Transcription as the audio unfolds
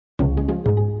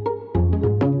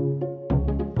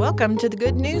Welcome to the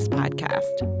Good News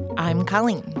Podcast. I'm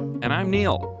Colleen. And I'm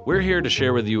Neil. We're here to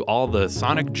share with you all the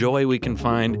sonic joy we can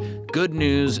find, good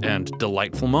news, and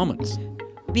delightful moments.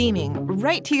 Beaming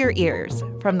right to your ears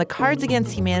from the Cards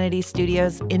Against Humanity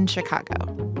studios in Chicago.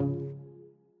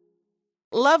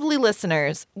 Lovely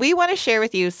listeners, we want to share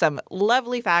with you some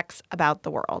lovely facts about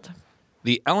the world.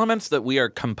 The elements that we are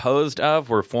composed of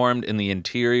were formed in the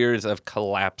interiors of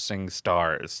collapsing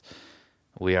stars.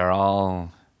 We are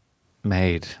all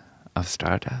made of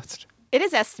stardust. It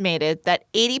is estimated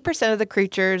that 80% of the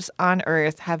creatures on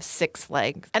Earth have 6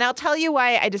 legs. And I'll tell you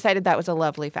why I decided that was a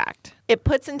lovely fact. It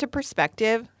puts into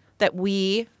perspective that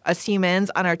we, as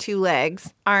humans on our 2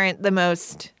 legs, aren't the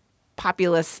most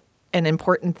populous and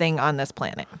important thing on this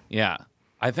planet. Yeah.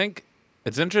 I think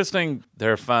it's interesting.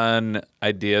 There are fun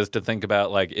ideas to think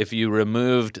about, like if you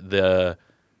removed the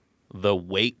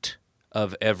weight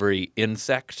of every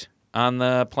insect on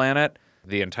the planet,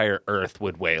 the entire Earth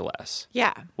would weigh less.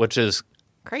 Yeah. Which is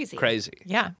crazy.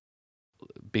 Yeah.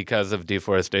 Because of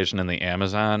deforestation in the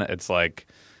Amazon, it's like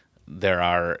there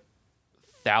are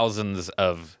thousands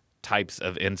of types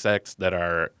of insects that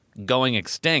are going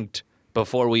extinct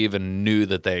before we even knew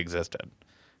that they existed.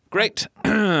 Great.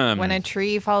 When a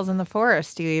tree falls in the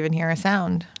forest, do you even hear a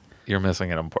sound? You're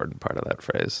missing an important part of that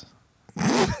phrase.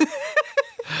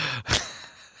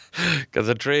 Because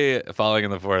a tree falling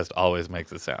in the forest always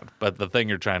makes a sound. But the thing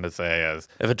you're trying to say is,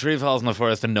 if a tree falls in the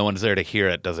forest and no one's there to hear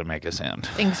it, does it make a sound?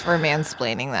 Thanks for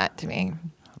mansplaining that to me.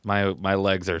 My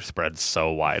legs are spread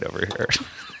so wide over here.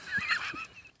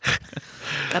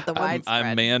 Got the wide spread.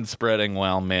 I'm man-spreading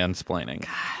while mansplaining.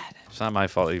 God. It's not my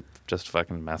fault. You just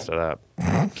fucking messed it up.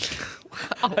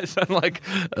 I sound like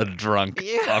a drunk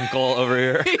uncle over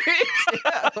here.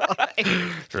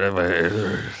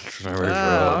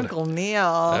 Uncle Neil.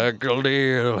 Uncle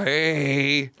Neil,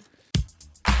 hey.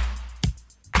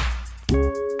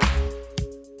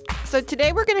 So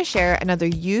today we're going to share another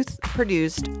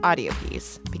youth-produced audio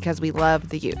piece because we love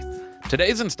the youth.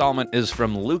 Today's installment is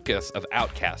from Lucas of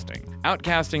OutCasting.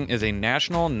 OutCasting is a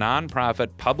national, nonprofit,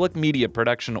 public media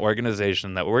production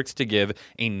organization that works to give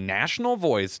a national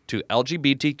voice to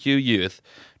LGBTQ youth,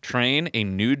 train a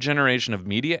new generation of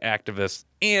media activists,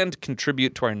 and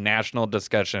contribute to our national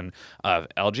discussion of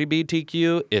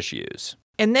LGBTQ issues.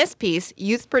 In this piece,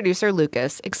 youth producer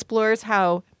Lucas explores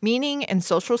how meaning and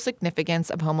social significance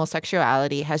of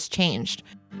homosexuality has changed.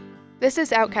 This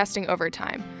is OutCasting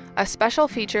Overtime, a special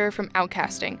feature from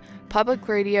OutCasting, Public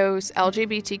Radio's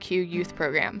LGBTQ youth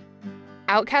program.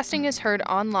 OutCasting is heard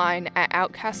online at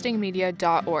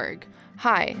outcastingmedia.org.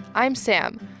 Hi, I'm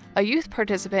Sam, a youth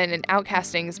participant in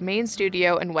OutCasting's main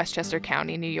studio in Westchester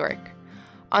County, New York.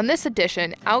 On this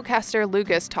edition, Outcaster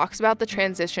Lucas talks about the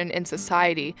transition in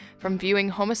society from viewing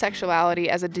homosexuality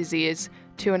as a disease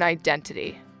to an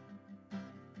identity.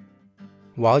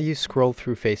 While you scroll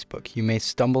through Facebook, you may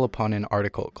stumble upon an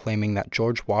article claiming that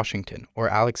George Washington or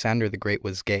Alexander the Great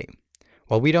was gay.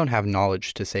 While we don't have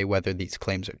knowledge to say whether these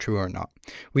claims are true or not,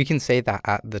 we can say that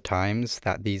at the times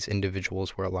that these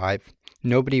individuals were alive,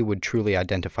 nobody would truly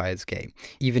identify as gay,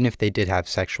 even if they did have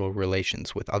sexual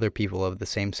relations with other people of the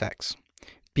same sex.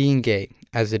 Being gay,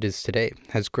 as it is today,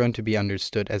 has grown to be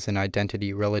understood as an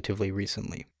identity relatively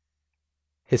recently.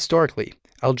 Historically,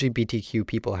 LGBTQ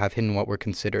people have hidden what were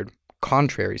considered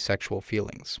contrary sexual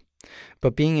feelings.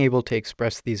 But being able to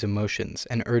express these emotions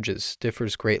and urges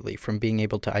differs greatly from being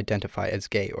able to identify as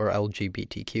gay or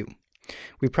LGBTQ.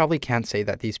 We probably can't say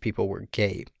that these people were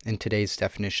gay in today's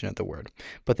definition of the word,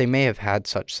 but they may have had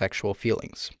such sexual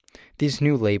feelings. These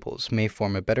new labels may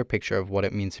form a better picture of what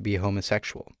it means to be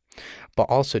homosexual, but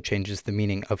also changes the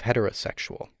meaning of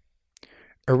heterosexual.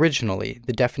 Originally,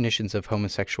 the definitions of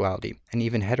homosexuality and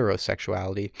even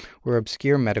heterosexuality were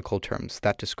obscure medical terms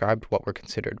that described what were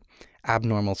considered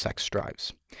abnormal sex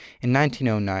drives. In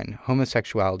 1909,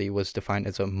 homosexuality was defined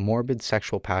as a morbid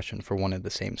sexual passion for one of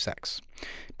the same sex.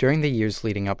 During the years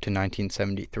leading up to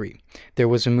 1973, there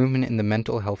was a movement in the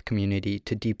mental health community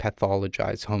to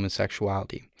depathologize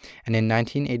homosexuality, and in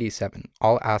 1987,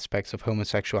 all aspects of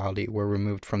homosexuality were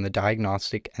removed from the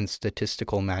Diagnostic and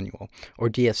Statistical Manual, or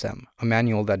DSM, a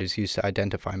manual that is used to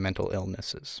identify mental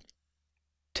illnesses.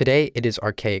 Today, it is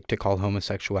archaic to call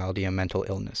homosexuality a mental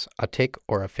illness, a tic,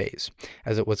 or a phase,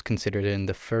 as it was considered in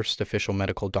the first official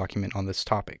medical document on this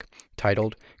topic,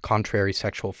 titled Contrary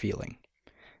Sexual Feeling.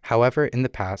 However, in the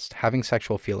past, having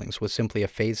sexual feelings was simply a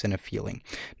phase and a feeling,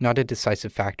 not a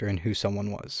decisive factor in who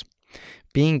someone was.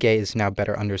 Being gay is now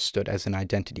better understood as an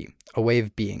identity, a way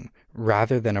of being,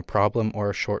 rather than a problem or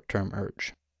a short-term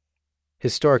urge.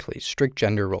 Historically, strict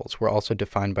gender roles were also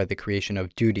defined by the creation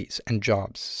of duties and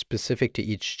jobs specific to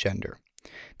each gender.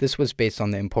 This was based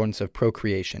on the importance of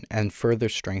procreation and further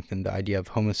strengthened the idea of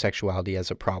homosexuality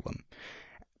as a problem,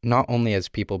 not only as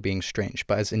people being strange,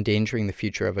 but as endangering the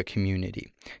future of a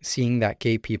community, seeing that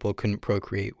gay people couldn't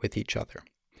procreate with each other.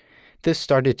 This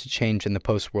started to change in the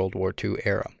post-World War II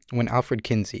era, when Alfred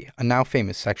Kinsey, a now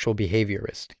famous sexual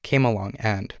behaviorist, came along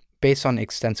and, based on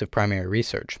extensive primary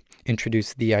research,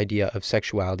 introduced the idea of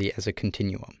sexuality as a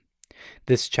continuum.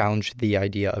 This challenged the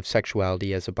idea of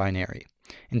sexuality as a binary.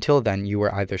 Until then, you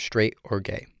were either straight or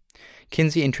gay.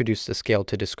 Kinsey introduced a scale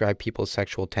to describe people's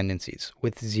sexual tendencies,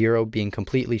 with 0 being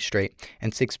completely straight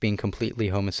and 6 being completely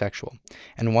homosexual,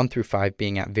 and 1 through 5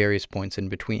 being at various points in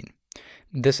between.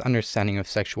 This understanding of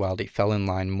sexuality fell in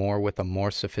line more with a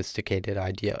more sophisticated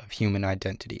idea of human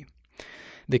identity.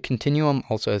 The continuum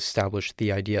also established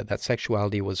the idea that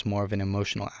sexuality was more of an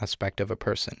emotional aspect of a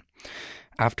person.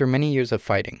 After many years of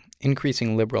fighting,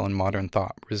 increasing liberal and modern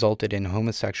thought resulted in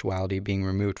homosexuality being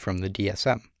removed from the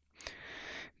DSM.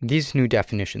 These new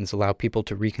definitions allow people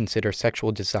to reconsider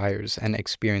sexual desires and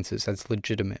experiences as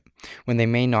legitimate, when they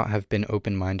may not have been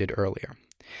open-minded earlier.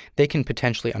 They can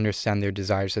potentially understand their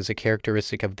desires as a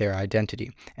characteristic of their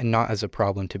identity and not as a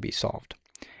problem to be solved.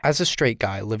 As a straight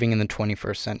guy living in the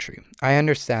 21st century, I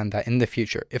understand that in the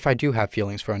future, if I do have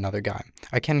feelings for another guy,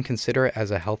 I can consider it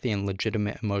as a healthy and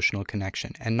legitimate emotional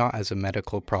connection and not as a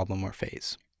medical problem or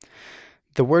phase.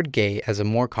 The word gay, as a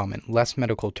more common, less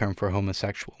medical term for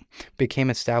homosexual, became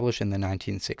established in the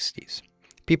 1960s.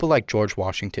 People like George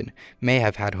Washington may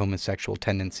have had homosexual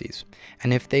tendencies,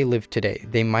 and if they lived today,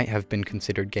 they might have been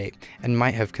considered gay and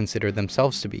might have considered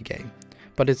themselves to be gay.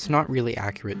 But it's not really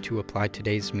accurate to apply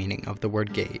today's meaning of the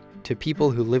word gay to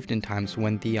people who lived in times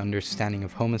when the understanding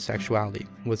of homosexuality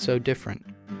was so different.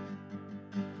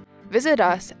 Visit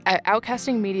us at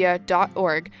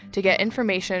outcastingmedia.org to get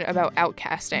information about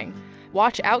outcasting,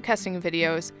 watch outcasting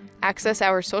videos, access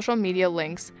our social media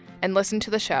links, and listen to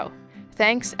the show.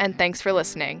 Thanks, and thanks for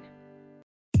listening.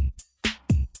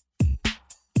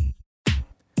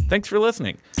 Thanks for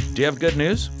listening. Do you have good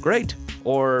news? Great.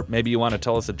 Or maybe you want to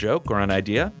tell us a joke or an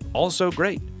idea? Also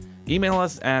great. Email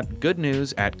us at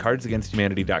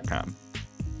goodnews@cardsagainsthumanity.com.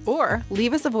 Or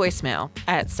leave us a voicemail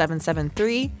at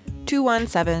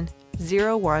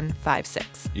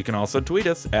 773-217-0156. You can also tweet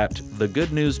us at The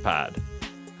Good News Pod.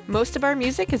 Most of our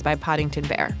music is by Poddington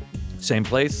Bear. Same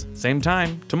place, same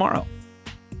time, tomorrow.